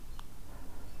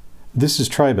This is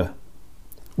Trabr.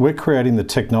 We're creating the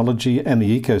technology and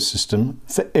the ecosystem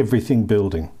for everything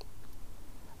building.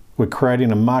 We're creating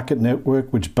a market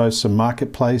network which boasts a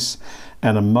marketplace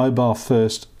and a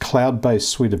mobile-first, cloud-based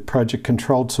suite of project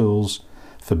control tools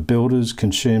for builders,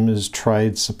 consumers,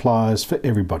 trades, suppliers, for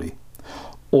everybody.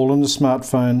 All on the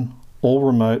smartphone, all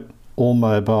remote, all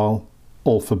mobile,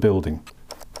 all for building.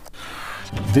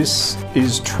 This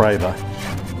is Trabr,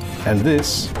 and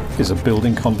this is a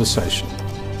building conversation.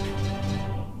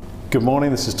 Good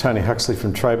morning, this is Tony Huxley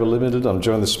from Trabr Limited. I'm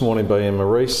joined this morning by Ian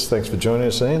Morrice. Thanks for joining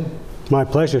us, Ian. My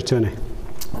pleasure, Tony.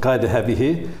 Glad to have you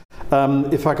here.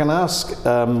 If I can ask,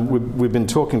 we've been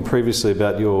talking previously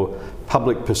about your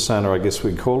public persona, I guess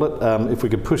we'd call it. If we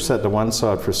could push that to one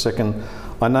side for a second.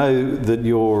 I know that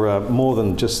you're more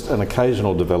than just an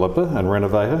occasional developer and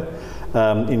renovator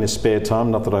in your spare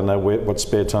time. Not that I know what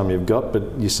spare time you've got,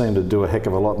 but you seem to do a heck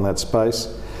of a lot in that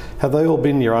space. Have they all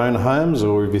been your own homes,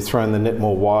 or have you thrown the net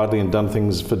more widely and done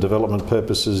things for development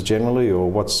purposes generally, or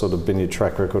what's sort of been your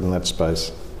track record in that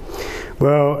space?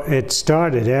 Well, it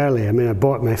started early. I mean, I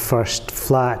bought my first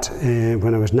flat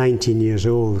when I was 19 years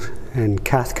old in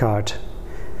Cathcart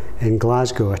in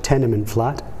Glasgow, a tenement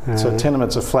flat. So a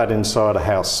tenement's a flat inside a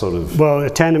house, sort of? Well,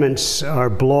 tenements are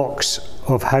blocks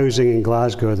of housing in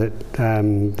Glasgow that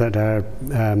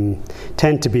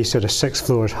tend to be sort of 6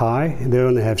 floors high. They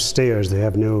only have stairs. They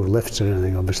have no lifts or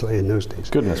anything, obviously, in those days.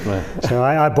 Goodness me. So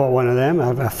I bought one of them. I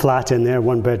have a flat in there,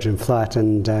 1-bedroom flat,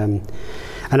 and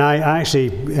I actually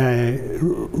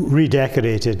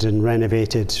redecorated and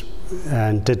renovated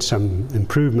and did some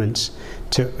improvements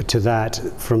to that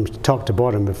from top to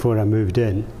bottom before I moved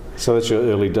in. So that's your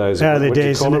early days. Early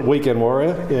days. What do you call it? Weekend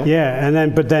warrior? Yeah. Yeah, and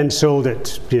then sold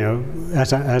it. You know,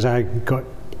 as I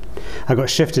got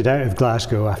shifted out of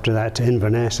Glasgow after that to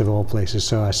Inverness of all places.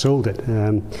 So I sold it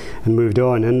and moved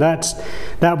on, and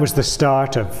that was the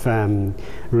start of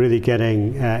really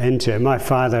getting into it. My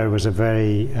father was a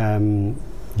very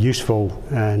useful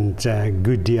and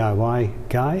good DIY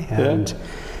guy, and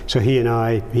so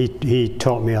he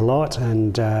taught me a lot,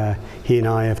 and he and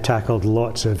I have tackled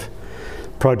lots of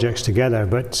projects together.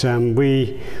 But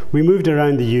we moved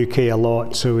around the UK a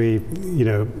lot, so we've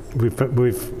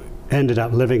ended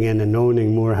up living in and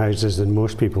owning more houses than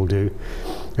most people do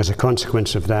as a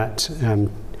consequence of that.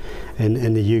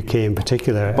 In the UK in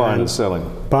particular, buying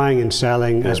and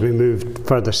selling as we moved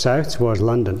further south towards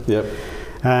London. Yep.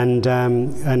 And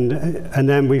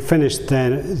then we finished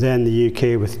then the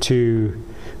UK with 2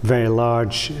 very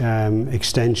large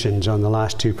extensions on the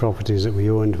last 2 properties that we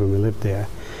owned when we lived there.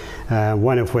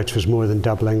 One of which was more than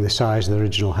doubling the size of the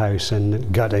original house and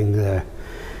gutting the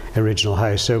original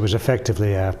house. So it was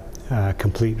effectively a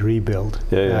complete rebuild.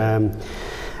 And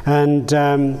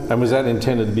was that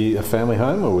intended to be a family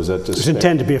home, or was that just? It was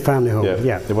intended to be a family home.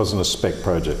 Yeah. It wasn't a spec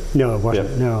project. No, it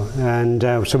wasn't. No, and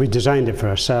so we designed it for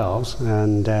ourselves,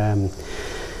 and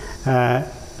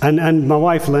my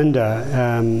wife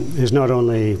Linda is not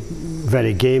only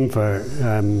very game for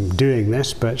doing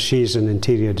this, but she's an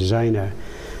interior designer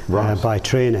by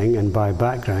training and by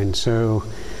background. So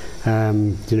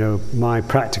my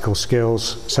practical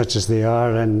skills, such as they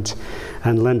are, and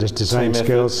Linda's design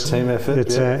skills. Team effort.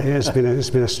 It's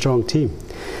been a strong team.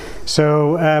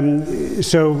 So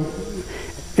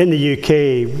in the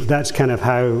UK, that's kind of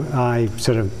how I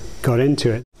sort of got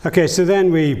into it. Okay, so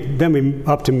then we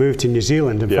up to move to New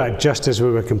Zealand. In fact, just as we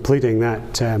were completing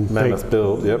that mammoth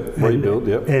build, rebuild,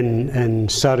 in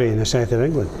Surrey, in the south of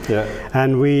England. Yeah.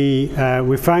 And we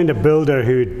found a builder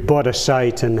who'd bought a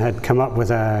site and had come up with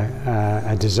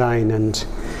a design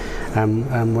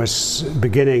and was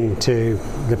beginning to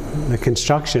the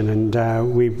construction,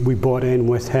 and we bought in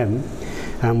with him,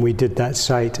 and we did that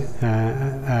site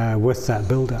with that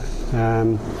builder.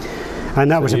 And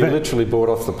that was literally bought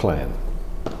off the plan.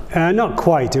 Not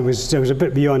quite. It was a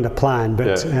bit beyond the plan,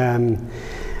 but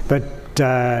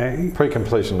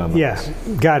pre-completion nonetheless.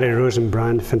 Yeah, Gary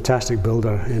Rosenbrand, fantastic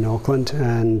builder in Auckland,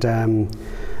 and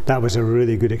that was a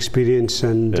really good experience.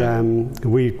 And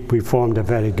we formed a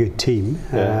very good team.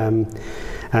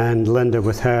 And Linda,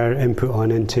 with her input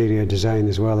on interior design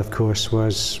as well, of course,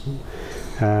 was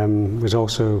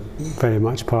also very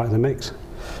much part of the mix.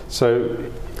 So,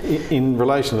 in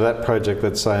relation to that project,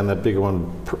 let's say, and that bigger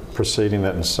one preceding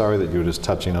that in Surrey that you were just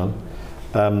touching on,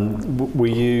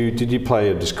 did you play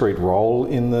a discrete role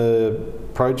in the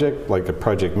project, like a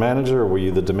project manager, or were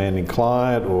you the demanding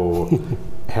client, or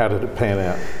how did it pan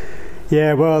out?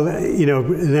 Yeah, well,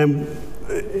 then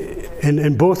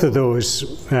in both of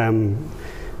those, I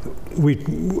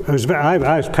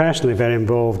was personally very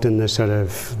involved in the sort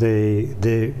of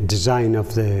the design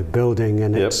of the building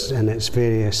and its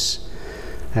various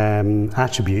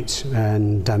attributes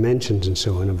and dimensions and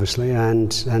so on, obviously,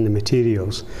 and the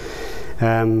materials.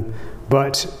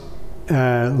 But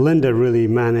Linda really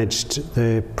managed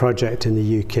the project in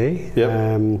the UK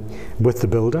with the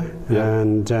builder,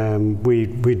 and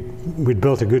we'd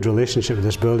built a good relationship with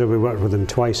this builder. We worked with him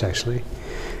twice, actually,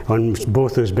 on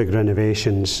both those big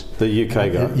renovations. The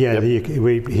UK guy?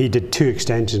 He did 2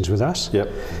 extensions with us.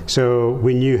 So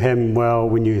we knew him well,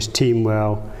 we knew his team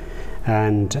well,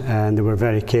 and they were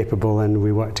very capable, and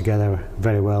we worked together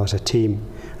very well as a team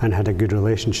and had a good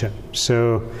relationship.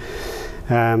 So,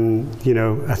 you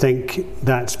know, I think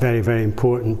that's very, very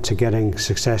important to getting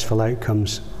successful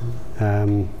outcomes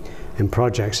in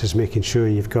projects, is making sure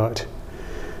you've got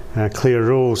clear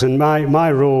roles. And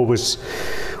my role was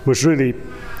really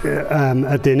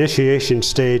at the initiation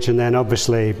stage, and then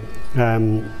obviously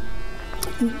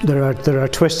there are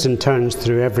twists and turns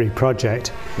through every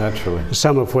project. Naturally.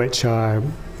 Some of which are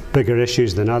bigger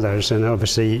issues than others, and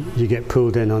obviously you get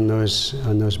pulled in on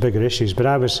those bigger issues. But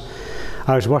I was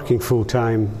working full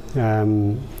time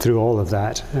through all of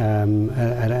that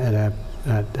at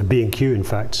a B&Q, in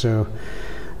fact. So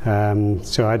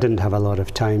I didn't have a lot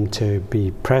of time to be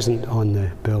present on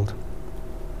the build.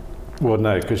 Well,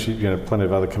 no, because you know, plenty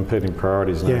of other competing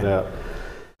priorities, no doubt.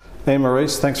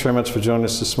 Morrice, thanks very much for joining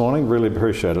us this morning. Really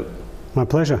appreciate it. My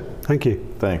pleasure. Thank you.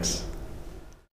 Thanks.